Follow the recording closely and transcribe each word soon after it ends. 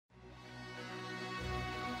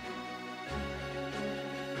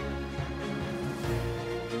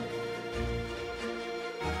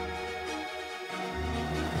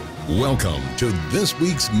Welcome to this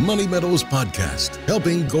week's Money Metals podcast,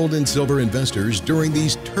 helping gold and silver investors during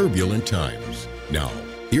these turbulent times. Now,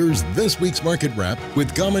 here's this week's market wrap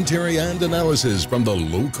with commentary and analysis from the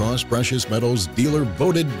low-cost precious metals dealer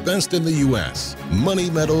voted best in the U.S., Money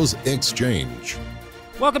Metals Exchange.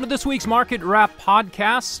 Welcome to this week's Market Wrap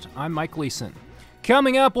podcast. I'm Mike Gleason.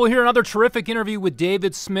 Coming up, we'll hear another terrific interview with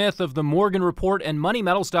David Smith of the Morgan Report and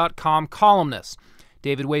MoneyMetals.com columnist.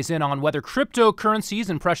 David weighs in on whether cryptocurrencies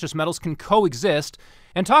and precious metals can coexist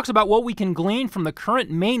and talks about what we can glean from the current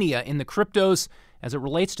mania in the cryptos as it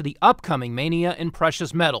relates to the upcoming mania in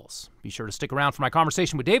precious metals. Be sure to stick around for my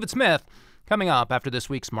conversation with David Smith coming up after this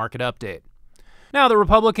week's market update. Now, the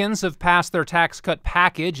Republicans have passed their tax cut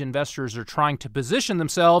package. Investors are trying to position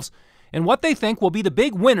themselves in what they think will be the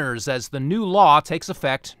big winners as the new law takes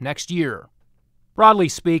effect next year. Broadly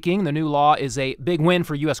speaking, the new law is a big win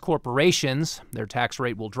for U.S. corporations. Their tax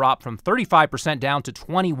rate will drop from 35% down to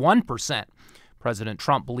 21%. President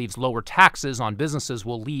Trump believes lower taxes on businesses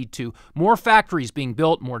will lead to more factories being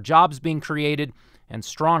built, more jobs being created, and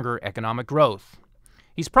stronger economic growth.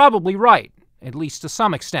 He's probably right, at least to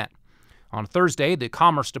some extent. On Thursday, the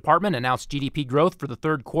Commerce Department announced GDP growth for the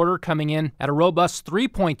third quarter coming in at a robust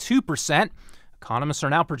 3.2%. Economists are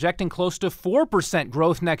now projecting close to 4%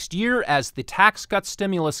 growth next year as the tax cut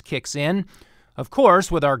stimulus kicks in. Of course,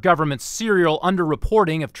 with our government's serial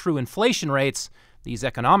underreporting of true inflation rates, these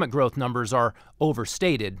economic growth numbers are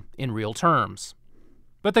overstated in real terms.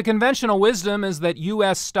 But the conventional wisdom is that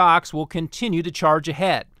U.S. stocks will continue to charge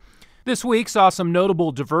ahead. This week saw some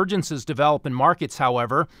notable divergences develop in markets,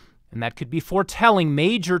 however, and that could be foretelling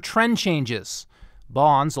major trend changes.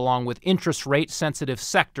 Bonds, along with interest rate-sensitive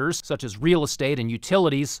sectors such as real estate and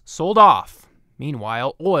utilities, sold off.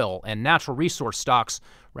 Meanwhile, oil and natural resource stocks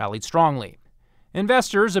rallied strongly.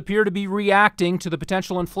 Investors appear to be reacting to the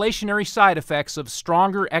potential inflationary side effects of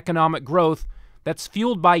stronger economic growth that's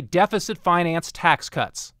fueled by deficit-financed tax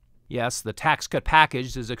cuts. Yes, the tax cut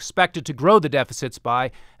package is expected to grow the deficits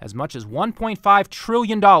by as much as $1.5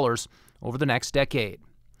 trillion over the next decade.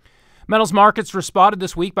 Metals markets responded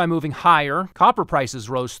this week by moving higher. Copper prices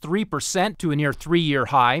rose 3% to a near 3-year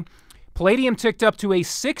high. Palladium ticked up to a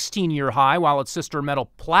 16-year high, while its sister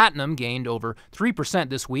metal platinum gained over 3%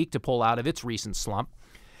 this week to pull out of its recent slump.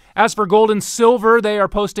 As for gold and silver, they are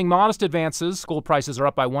posting modest advances. Gold prices are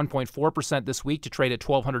up by 1.4% this week to trade at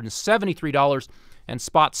 $1,273, and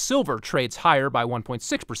spot silver trades higher by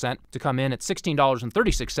 1.6% to come in at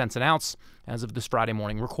 $16.36 an ounce as of this Friday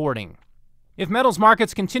morning recording. If metals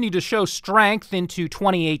markets continue to show strength into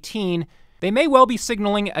 2018, they may well be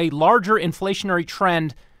signaling a larger inflationary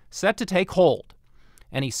trend set to take hold.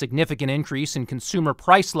 Any significant increase in consumer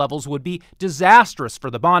price levels would be disastrous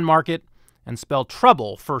for the bond market and spell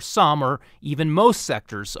trouble for some or even most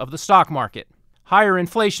sectors of the stock market. Higher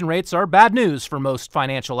inflation rates are bad news for most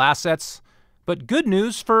financial assets, but good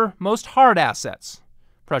news for most hard assets.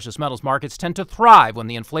 Precious metals markets tend to thrive when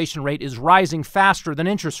the inflation rate is rising faster than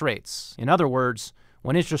interest rates. In other words,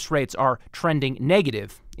 when interest rates are trending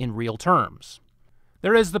negative in real terms.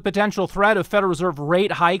 There is the potential threat of Federal Reserve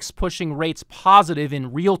rate hikes pushing rates positive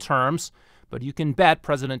in real terms, but you can bet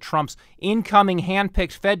President Trump's incoming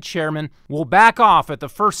hand-picked Fed chairman will back off at the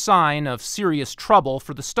first sign of serious trouble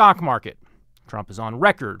for the stock market. Trump is on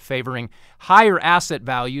record favoring higher asset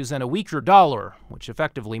values and a weaker dollar, which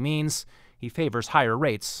effectively means he favors higher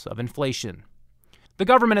rates of inflation. The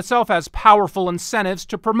government itself has powerful incentives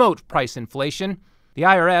to promote price inflation. The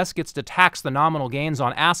IRS gets to tax the nominal gains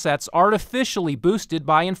on assets artificially boosted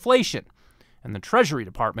by inflation, and the Treasury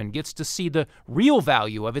Department gets to see the real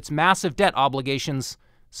value of its massive debt obligations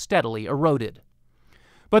steadily eroded.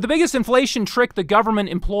 But the biggest inflation trick the government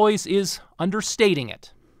employs is understating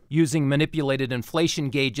it. Using manipulated inflation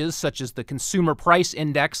gauges such as the Consumer Price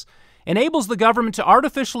Index enables the government to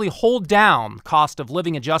artificially hold down cost of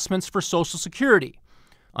living adjustments for Social Security.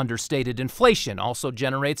 Understated inflation also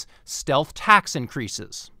generates stealth tax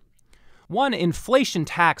increases. One inflation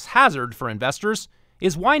tax hazard for investors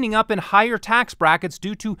is winding up in higher tax brackets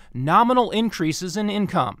due to nominal increases in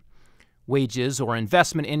income. Wages or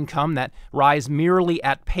investment income that rise merely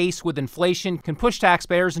at pace with inflation can push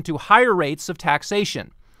taxpayers into higher rates of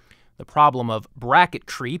taxation. The problem of bracket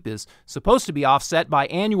creep is supposed to be offset by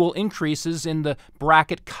annual increases in the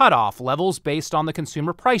bracket cutoff levels based on the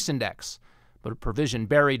Consumer Price Index. But a provision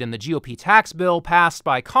buried in the GOP tax bill passed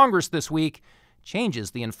by Congress this week changes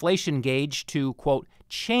the inflation gauge to, quote,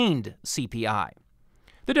 chained CPI.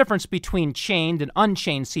 The difference between chained and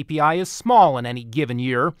unchained CPI is small in any given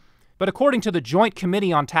year, but according to the Joint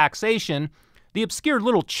Committee on Taxation, the obscure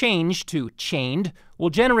little change to chained will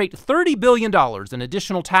generate $30 billion in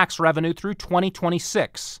additional tax revenue through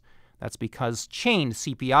 2026. That's because chained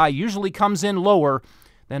CPI usually comes in lower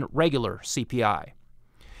than regular CPI.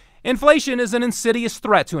 Inflation is an insidious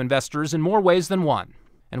threat to investors in more ways than one.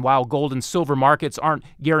 And while gold and silver markets aren't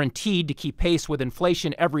guaranteed to keep pace with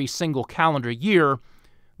inflation every single calendar year,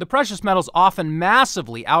 the precious metals often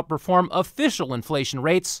massively outperform official inflation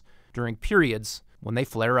rates during periods when they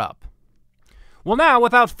flare up. Well, now,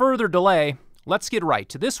 without further delay, let's get right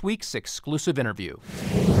to this week's exclusive interview.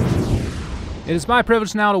 It is my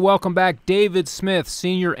privilege now to welcome back David Smith,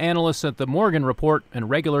 senior analyst at the Morgan Report and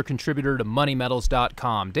regular contributor to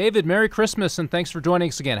MoneyMetals.com. David, Merry Christmas and thanks for joining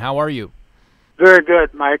us again. How are you? Very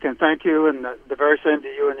good, Mike, and thank you, and the very same to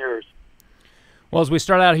you and yours. Well, as we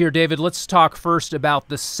start out here, David, let's talk first about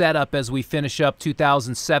the setup as we finish up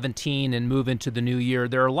 2017 and move into the new year.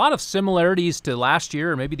 There are a lot of similarities to last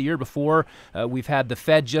year, or maybe the year before. We've had the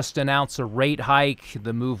Fed just announce a rate hike.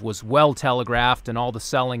 The move was well telegraphed, and all the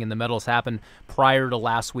selling in the metals happened prior to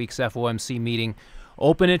last week's FOMC meeting.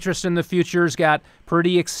 Open interest in the futures got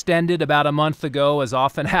pretty extended about a month ago, as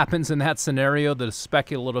often happens in that scenario. The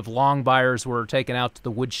speculative long buyers were taken out to the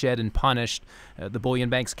woodshed and punished. The bullion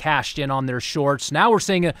banks cashed in on their shorts. Now we're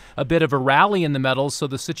seeing a bit of a rally in the metals, so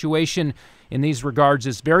the situation in these regards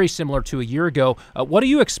is very similar to a year ago. What are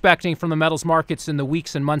you expecting from the metals markets in the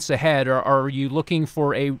weeks and months ahead? Are you looking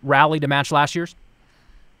for a rally to match last year's?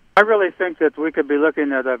 I really think that we could be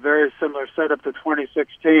looking at a very similar setup to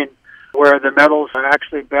 2016, where the metals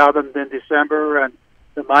actually bottomed in December and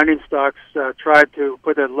the mining stocks tried to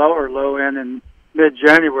put a lower low in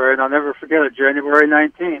mid-January. And I'll never forget it, January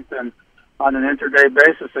 19th. And on an intraday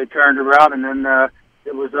basis, they turned around, and then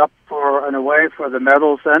it was up for and away for the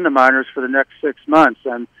metals and the miners for the next 6 months.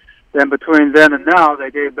 And then between then and now,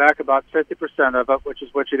 they gave back about 50% of it, which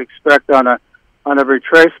is what you'd expect on a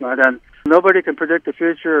retracement. And nobody can predict the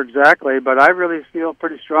future exactly, but I really feel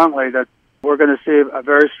pretty strongly that we're going to see a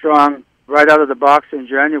very strong right out of the box in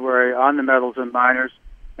January on the metals and miners,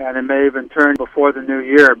 and it may even turn before the new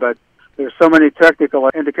year. But there's so many technical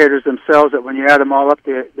indicators themselves that when you add them all up,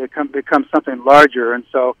 they become something larger. And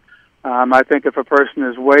so I think if a person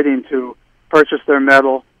is waiting to purchase their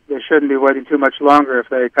metal, they shouldn't be waiting too much longer if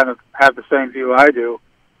they kind of have the same view I do.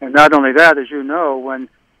 And not only that, as you know, when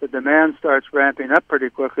the demand starts ramping up pretty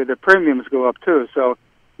quickly, the premiums go up too. So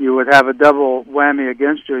you would have a double whammy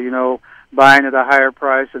against you, buying at a higher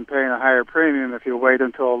price and paying a higher premium if you wait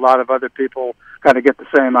until a lot of other people kind of get the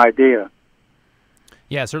same idea.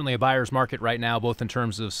 Yeah, certainly a buyer's market right now, both in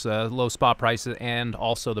terms of low spot prices and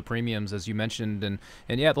also the premiums, as you mentioned. And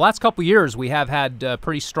yeah, the last couple of years we have had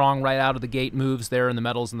pretty strong right out of the gate moves there in the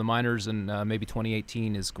metals and the miners, and maybe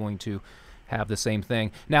 2018 is going to have the same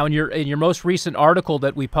thing. Now, in your most recent article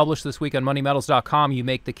that we published this week on MoneyMetals.com, you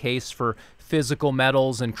make the case for physical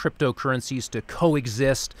metals and cryptocurrencies to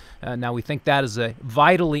coexist. Now, we think that is a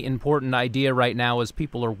vitally important idea right now as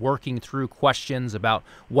people are working through questions about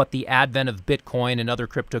what the advent of Bitcoin and other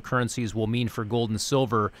cryptocurrencies will mean for gold and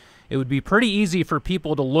silver. It would be pretty easy for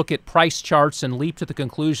people to look at price charts and leap to the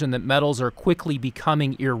conclusion that metals are quickly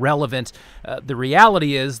becoming irrelevant. The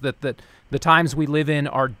reality is that the times we live in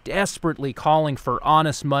are desperately calling for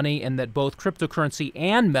honest money, and that both cryptocurrency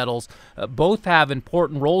and metals both have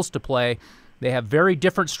important roles to play. They have very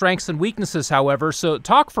different strengths and weaknesses, however. So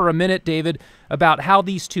talk for a minute, David, about how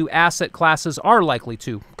these two asset classes are likely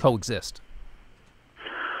to coexist.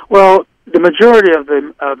 Well, the majority of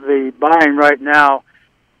the buying right now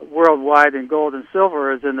worldwide in gold and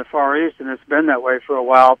silver is in the Far East, and it's been that way for a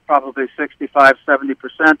while, probably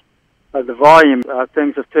 65-70% of the volume.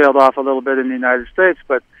 Things have tailed off a little bit in the United States,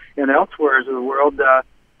 but in elsewhere in the world,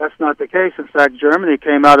 that's not the case. In fact, Germany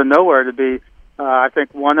came out of nowhere to be, I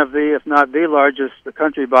think, one of the, if not the largest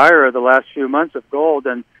country buyer of the last few months of gold,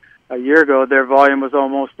 and a year ago their volume was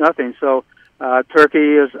almost nothing. So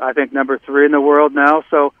Turkey is, I think, number 3 in the world now.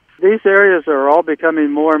 So these areas are all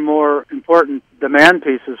becoming more and more important demand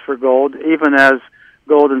pieces for gold, even as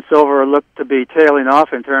gold and silver look to be tailing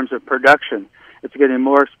off in terms of production. It's getting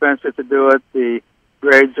more expensive to do it. The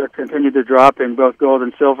grades are continuing to drop in both gold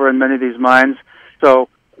and silver in many of these mines. So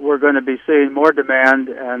we're going to be seeing more demand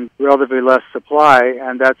and relatively less supply,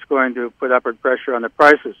 and that's going to put upward pressure on the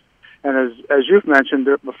prices. And as you've mentioned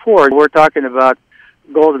before, we're talking about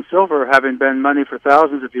gold and silver having been money for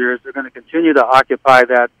thousands of years. They're going to continue to occupy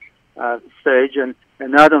that stage. And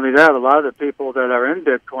not only that, a lot of the people that are in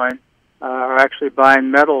Bitcoin are actually buying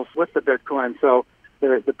metals with the Bitcoin. So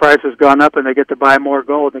the price has gone up, and they get to buy more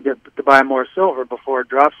gold and get to buy more silver before it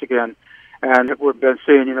drops again. And we've been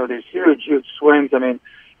seeing, these huge, huge swings. I mean,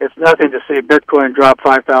 it's nothing to see Bitcoin drop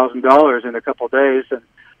 $5,000 in a couple of days, and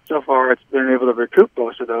so far it's been able to recoup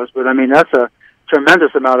most of those. But I mean, that's a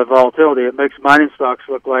tremendous amount of volatility. It makes mining stocks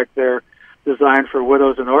look like they're designed for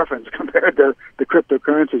widows and orphans compared to the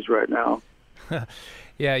cryptocurrencies right now.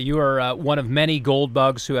 Yeah, you are one of many gold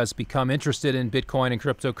bugs who has become interested in Bitcoin and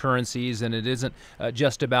cryptocurrencies, and it isn't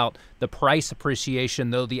just about the price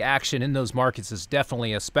appreciation, though the action in those markets is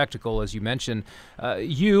definitely a spectacle, as you mentioned.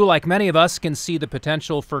 You, like many of us, can see the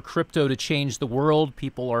potential for crypto to change the world.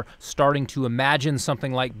 People are starting to imagine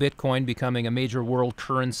something like Bitcoin becoming a major world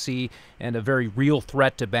currency and a very real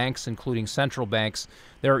threat to banks, including central banks.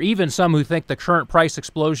 There are even some who think the current price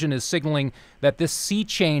explosion is signaling that this sea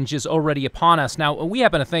change is already upon us. Now, we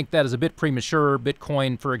happen to think that is a bit premature.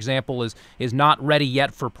 Bitcoin, for example, is not ready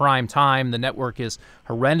yet for prime time. The network is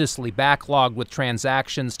horrendously backlogged with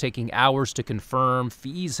transactions taking hours to confirm.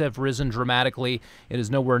 Fees have risen dramatically. It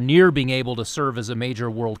is nowhere near being able to serve as a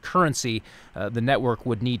major world currency. The network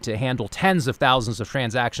would need to handle tens of thousands of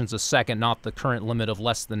transactions a second, not the current limit of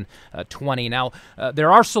less than 20. Now,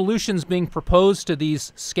 there are solutions being proposed to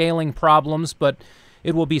these scaling problems, but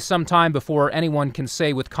it will be some time before anyone can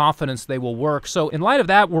say with confidence they will work. So in light of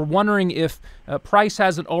that, we're wondering if price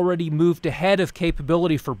hasn't already moved ahead of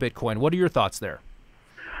capability for Bitcoin. What are your thoughts there?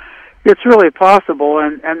 It's really possible,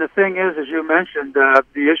 and the thing is, as you mentioned, the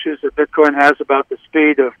issues that Bitcoin has about the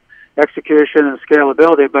speed of execution and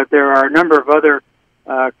scalability, but there are a number of other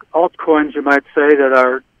altcoins, you might say, that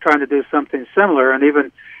are trying to do something similar, and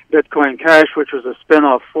even Bitcoin Cash, which was a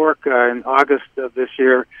spin-off fork in August of this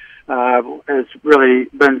year, has really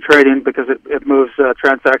been trading because it moves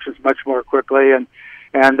transactions much more quickly. And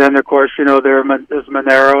then, of course, there's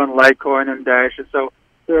Monero and Litecoin and Dash. And so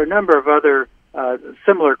there are a number of other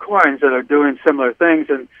similar coins that are doing similar things,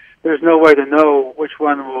 and there's no way to know which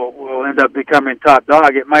one will end up becoming top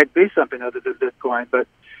dog. It might be something other than Bitcoin, but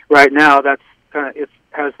right now that's it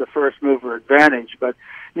has the first mover advantage. But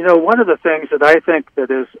one of the things that I think that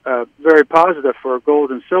is very positive for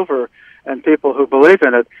gold and silver and people who believe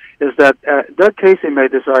in it is that Doug Casey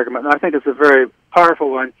made this argument, and I think it's a very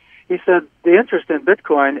powerful one. He said the interest in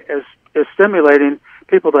Bitcoin is stimulating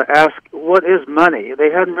people to ask, what is money?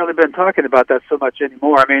 They hadn't really been talking about that so much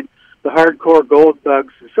anymore. I mean, the hardcore gold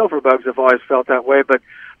bugs and silver bugs have always felt that way, but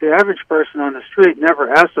the average person on the street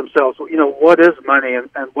never asks themselves, what is money and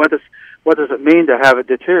what does it mean to have it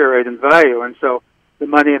deteriorate in value? And so the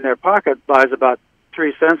money in their pocket buys about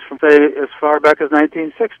 3 cents from, say, as far back as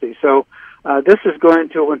 1960. So this is going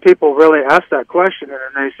to, when people really ask that question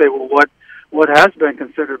and they say, well, what has been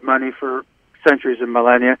considered money for centuries and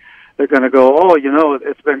millennia, they're going to go,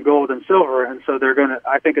 it's been gold and silver. And so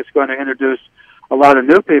I think it's going to introduce a lot of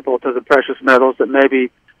new people to the precious metals that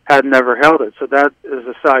maybe had never held it. So that is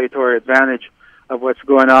a salutary advantage of what's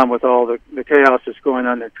going on with all the chaos that's going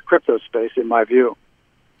on in the crypto space, in my view.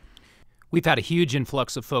 We've had a huge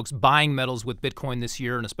influx of folks buying metals with Bitcoin this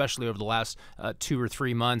year, and especially over the last 2 or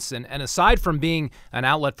 3 months. And aside from being an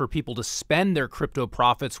outlet for people to spend their crypto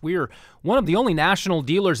profits, we're one of the only national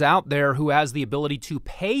dealers out there who has the ability to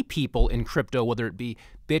pay people in crypto, whether it be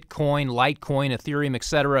Bitcoin, Litecoin, Ethereum,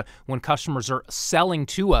 etc., when customers are selling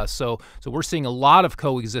to us. So we're seeing a lot of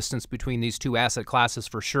coexistence between these two asset classes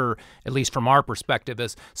for sure, at least from our perspective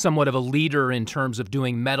as somewhat of a leader in terms of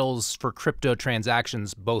doing metals for crypto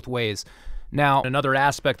transactions both ways. Now, another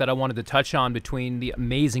aspect that I wanted to touch on between the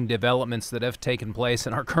amazing developments that have taken place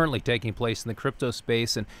and are currently taking place in the crypto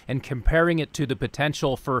space and comparing it to the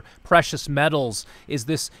potential for precious metals is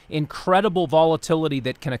this incredible volatility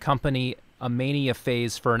that can accompany a mania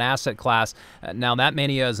phase for an asset class. Now, that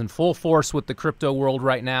mania is in full force with the crypto world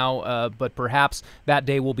right now, but perhaps that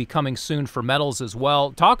day will be coming soon for metals as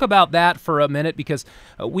well. Talk about that for a minute, because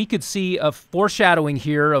we could see a foreshadowing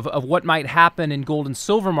here of what might happen in gold and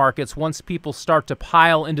silver markets once people start to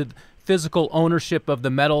pile into physical ownership of the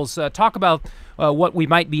metals. Talk about what we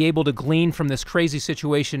might be able to glean from this crazy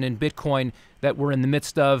situation in Bitcoin that we're in the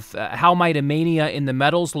midst of. How might a mania in the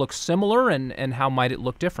metals look similar, and how might it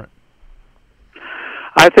look different?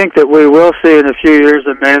 I think that we will see in a few years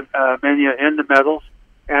a mania in the metals,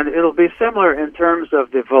 and it'll be similar in terms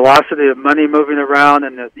of the velocity of money moving around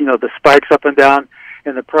and the spikes up and down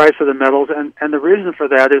in the price of the metals. And the reason for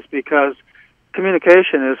that is because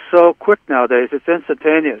communication is so quick nowadays; it's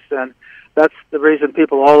instantaneous, and that's the reason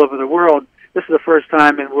people all over the world. This is the first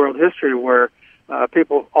time in world history where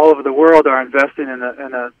people all over the world are investing in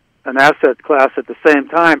an asset class at the same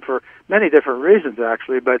time for many different reasons,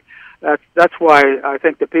 actually, but. That's why I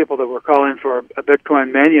think the people that were calling for a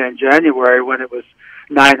Bitcoin mania in January, when it was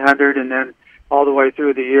 900, and then all the way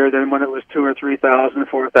through the year, then when it was 2,000 or 3,000,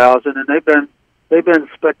 4,000, and they've been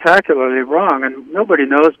spectacularly wrong. And nobody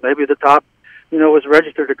knows. Maybe the top, was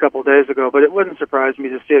registered a couple of days ago, but it wouldn't surprise me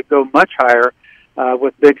to see it go much higher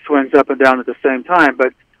with big swings up and down at the same time.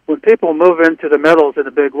 But when people move into the metals in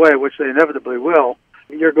a big way, which they inevitably will,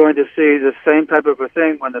 you're going to see the same type of a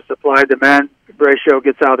thing when the supply-demand ratio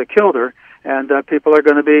gets out of kilter, and people are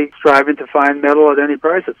going to be striving to find metal at any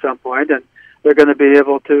price at some point, and they're going to be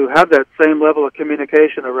able to have that same level of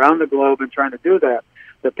communication around the globe and trying to do that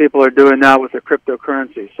people are doing now with the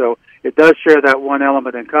cryptocurrency. So it does share that one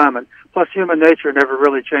element in common. Plus, human nature never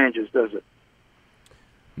really changes, does it?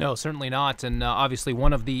 No, certainly not. And obviously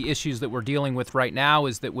one of the issues that we're dealing with right now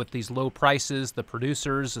is that with these low prices, the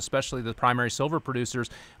producers, especially the primary silver producers,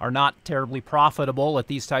 are not terribly profitable at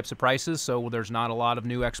these types of prices. So there's not a lot of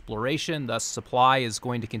new exploration. Thus, supply is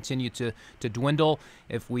going to continue to dwindle.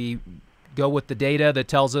 If we go with the data that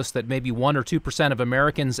tells us that maybe 1 or 2% of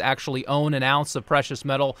Americans actually own an ounce of precious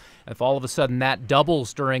metal, if all of a sudden that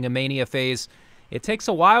doubles during a mania phase, it takes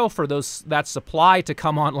a while for that supply to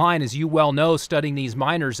come online. As you well know, studying these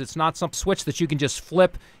miners, it's not some switch that you can just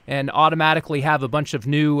flip and automatically have a bunch of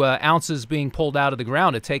new ounces being pulled out of the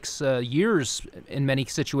ground. It takes years in many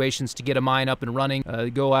situations to get a mine up and running,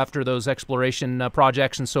 go after those exploration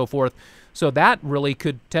projects and so forth. So that really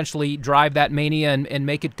could potentially drive that mania and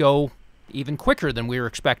make it go even quicker than we were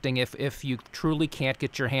expecting if you truly can't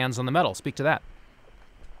get your hands on the metal. Speak to that.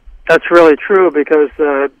 That's really true because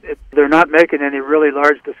they're not making any really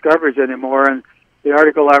large discoveries anymore. And the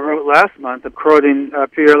article I wrote last month, quoting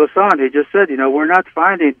Pierre Lassonde, he just said, we're not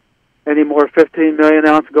finding any more 15 million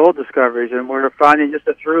ounce gold discoveries, and we're finding just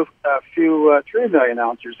a few 3 million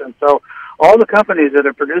ounces. And so all the companies that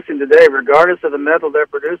are producing today, regardless of the metal they're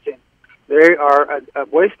producing, they are a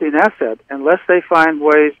wasting asset unless they find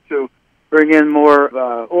ways to bring in more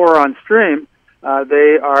ore on stream.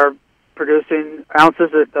 They are producing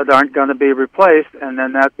ounces that aren't going to be replaced, and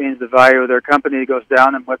then that means the value of their company goes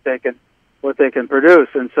down and what they can produce.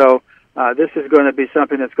 And so this is going to be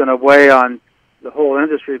something that's going to weigh on the whole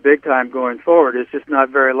industry big time going forward. It's just not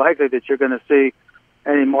very likely that you're going to see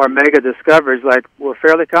any more mega discoveries like were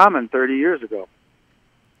fairly common 30 years ago.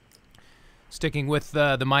 Sticking with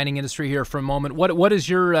the mining industry here for a moment, what is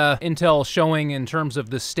your intel showing in terms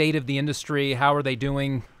of the state of the industry? How are they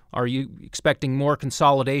doing? Are you expecting more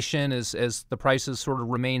consolidation as the prices sort of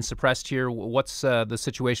remain suppressed here? What's the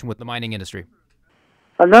situation with the mining industry?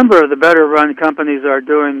 A number of the better-run companies are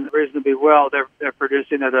doing reasonably well. They're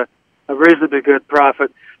producing at a reasonably good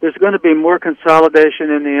profit. There's going to be more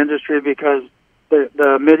consolidation in the industry because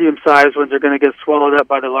the medium-sized ones are going to get swallowed up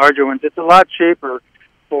by the larger ones. It's a lot cheaper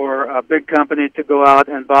for a big company to go out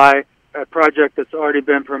and buy a project that's already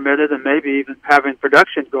been permitted and maybe even having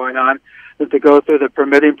production going on than to go through the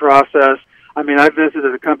permitting process. I mean, I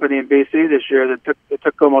visited a company in BC this year that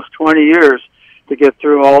took almost 20 years to get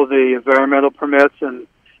through all the environmental permits and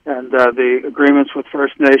the agreements with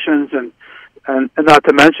First Nations and not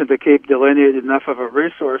to mention to keep delineated enough of a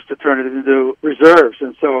resource to turn it into reserves.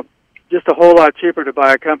 And so just a whole lot cheaper to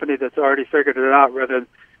buy a company that's already figured it out rather than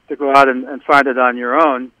to go out and find it on your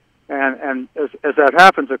own. And as that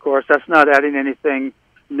happens, of course, that's not adding anything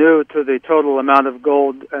new to the total amount of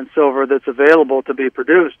gold and silver that's available to be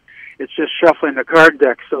produced. It's just shuffling the card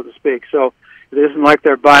deck, so to speak. So it isn't like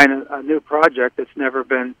they're buying a new project that's never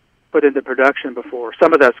been put into production before.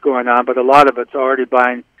 Some of that's going on, but a lot of it's already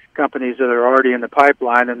buying companies that are already in the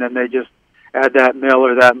pipeline, and then they just add that mill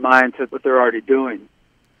or that mine to what they're already doing.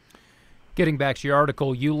 Getting back to your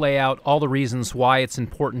article, you lay out all the reasons why it's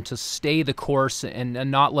important to stay the course and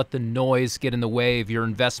not let the noise get in the way of your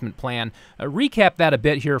investment plan. Recap that a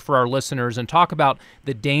bit here for our listeners and talk about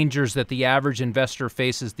the dangers that the average investor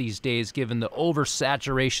faces these days given the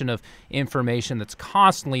oversaturation of information that's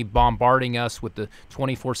constantly bombarding us with the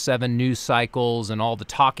 24/7 news cycles and all the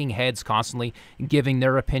talking heads constantly giving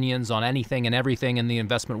their opinions on anything and everything in the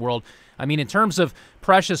investment world. I mean, in terms of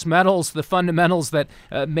precious metals, the fundamentals that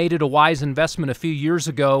made it a wise investment a few years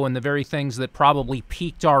ago and the very things that probably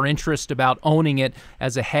piqued our interest about owning it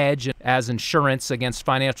as a hedge, as insurance against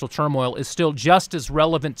financial turmoil is still just as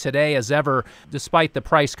relevant today as ever, despite the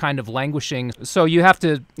price kind of languishing. So you have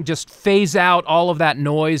to just phase out all of that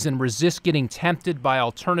noise and resist getting tempted by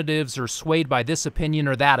alternatives or swayed by this opinion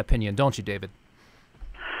or that opinion, don't you, David?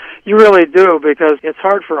 You really do, because it's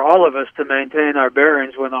hard for all of us to maintain our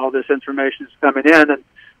bearings when all this information is coming in, and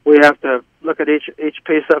we have to look at each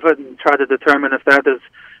piece of it and try to determine if that is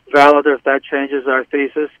valid or if that changes our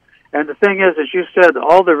thesis. And the thing is, as you said,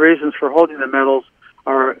 all the reasons for holding the metals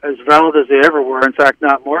are as valid as they ever were, in fact,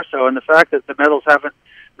 not more so. And the fact that the metals haven't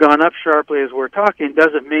gone up sharply as we're talking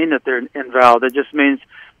doesn't mean that they're invalid. It just means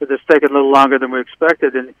that it's taken a little longer than we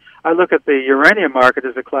expected. And I look at the uranium market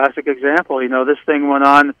as a classic example. You know, this thing went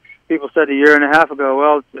on. People said a year and a half ago,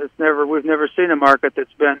 well, we've never seen a market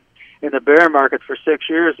that's been in a bear market for 6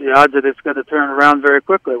 years, the odds that it's going to turn around very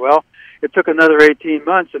quickly. Well, it took another 18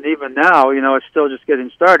 months, and even now, it's still just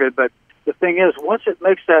getting started. But the thing is, once it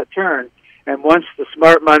makes that turn, and once the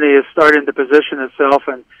smart money is starting to position itself,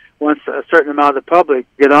 and once a certain amount of the public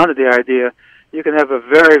get onto the idea, you can have a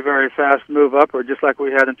very, very fast move upward, just like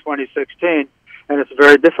we had in 2016, and it's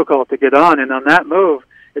very difficult to get on. And on that move,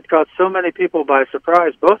 it caught so many people by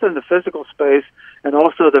surprise, both in the physical space and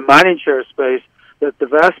also the mining share space, that the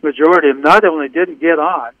vast majority of them not only didn't get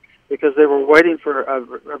on because they were waiting for a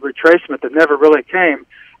retracement that never really came,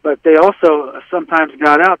 but they also sometimes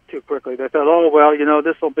got out too quickly. They thought, oh, well,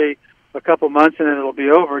 this will be a couple months and then it'll be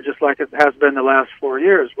over, just like it has been the last 4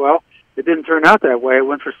 years. Well, it didn't turn out that way. It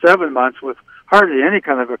went for 7 months with hardly any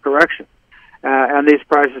kind of a correction. And these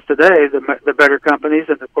prices today, the better companies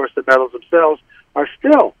and, of course, the metals themselves, are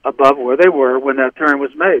still above where they were when that turn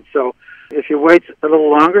was made. So if you wait a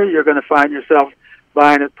little longer, you're going to find yourself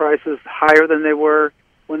buying at prices higher than they were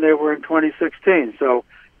when they were in 2016. So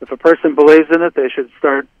if a person believes in it, they should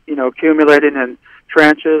start, accumulating in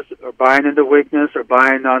tranches or buying into weakness or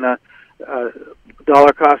buying on a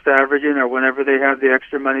dollar cost averaging or whenever they have the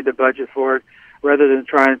extra money to budget for it, rather than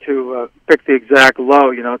trying to pick the exact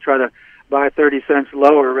low, try to buy 30 cents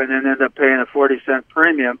lower and then end up paying a 40-cent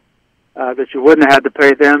premium that you wouldn't have had to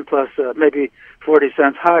pay then, plus maybe 40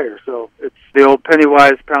 cents higher. So it's the old penny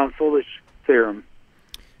wise, pound foolish theorem.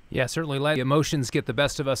 Yeah, certainly let the emotions get the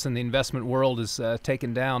best of us, and the investment world is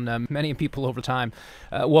taken down many people over time.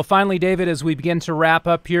 Well, finally, David, as we begin to wrap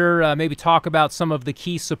up here, maybe talk about some of the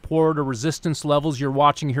key support or resistance levels you're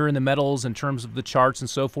watching here in the metals in terms of the charts and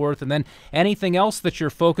so forth, and then anything else that you're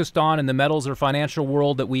focused on in the metals or financial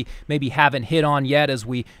world that we maybe haven't hit on yet as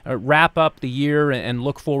we wrap up the year and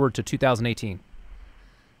look forward to 2018.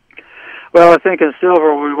 Well, I think in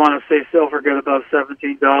silver, we want to see silver get above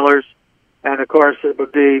 $17. And, of course, it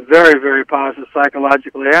would be very, very positive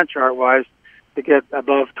psychologically and chart-wise to get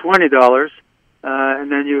above $20.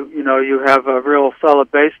 And then you have a real solid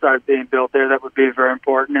base start being built there. That would be very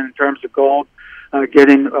important. And in terms of gold,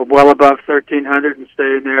 getting well above 1,300 and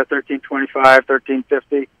staying there, 1,325,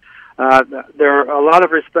 1,350. There are a lot of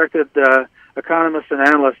respected economists and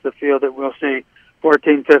analysts that feel that we'll see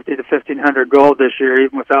 1,450 to 1,500 gold this year,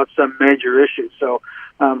 even without some major issues. So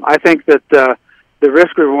I think that the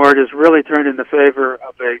risk-reward is really turned in the favor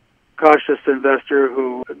of a cautious investor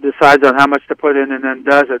who decides on how much to put in and then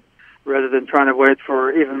does it, rather than trying to wait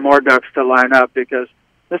for even more ducks to line up, because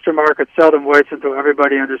Mr. Market seldom waits until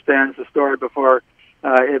everybody understands the story before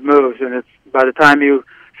it moves. And it's by the time you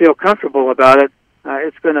feel comfortable about it,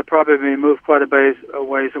 it's going to probably move quite a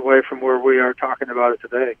ways away from where we are talking about it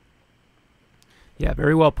today. Yeah,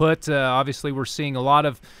 very well put. Obviously, we're seeing a lot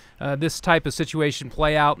of this type of situation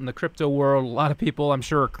play out in the crypto world. A lot of people, I'm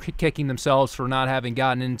sure, are kicking themselves for not having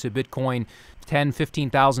gotten into Bitcoin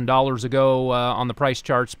 $10,000, $15,000 ago on the price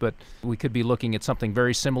charts, but we could be looking at something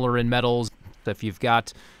very similar in metals. If you've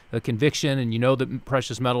got a conviction and you know that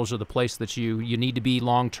precious metals are the place that you need to be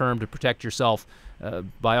long-term to protect yourself,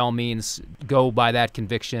 by all means, go by that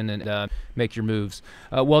conviction and make your moves.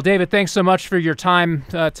 Well, David, thanks so much for your time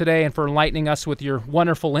today and for enlightening us with your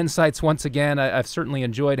wonderful insights once again. I've certainly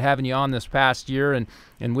enjoyed having you on this past year, and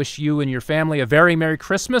wish you and your family a very Merry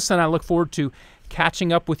Christmas, and I look forward to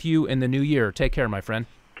catching up with you in the new year. Take care, my friend.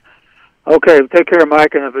 Okay, take care,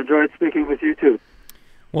 Mike, and I've enjoyed speaking with you too.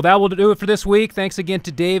 Well, that will do it for this week. Thanks again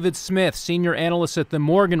to David Smith, senior analyst at the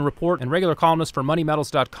Morgan Report and regular columnist for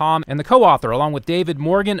MoneyMetals.com, and the co-author, along with David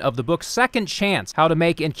Morgan, of the book Second Chance, How to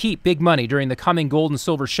Make and Keep Big Money During the Coming Gold and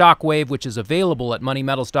Silver Shockwave, which is available at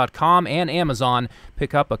MoneyMetals.com and Amazon.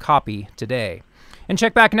 Pick up a copy today. And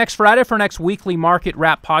check back next Friday for our next weekly Market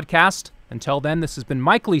Wrap podcast. Until then, this has been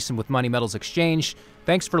Mike Leeson with Money Metals Exchange.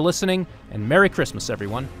 Thanks for listening, and Merry Christmas,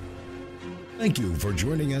 everyone. Thank you for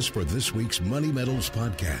joining us for this week's Money Metals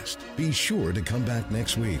podcast. Be sure to come back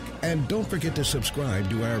next week. And don't forget to subscribe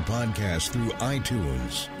to our podcast through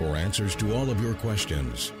iTunes for answers to all of your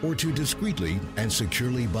questions, or to discreetly and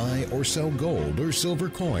securely buy or sell gold or silver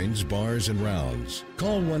coins, bars, and rounds.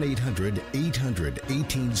 Call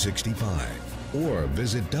 1-800-800-1865 or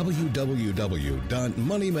visit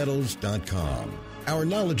www.moneymetals.com. Our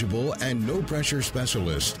knowledgeable and no-pressure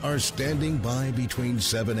specialists are standing by between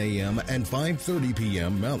 7 a.m. and 5:30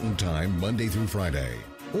 p.m. Mountain Time, Monday through Friday.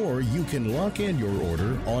 Or you can lock in your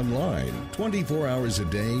order online 24 hours a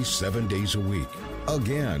day, 7 days a week.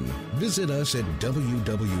 Again, visit us at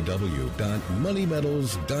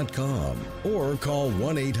www.moneymetals.com or call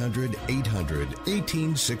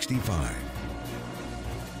 1-800-800-1865.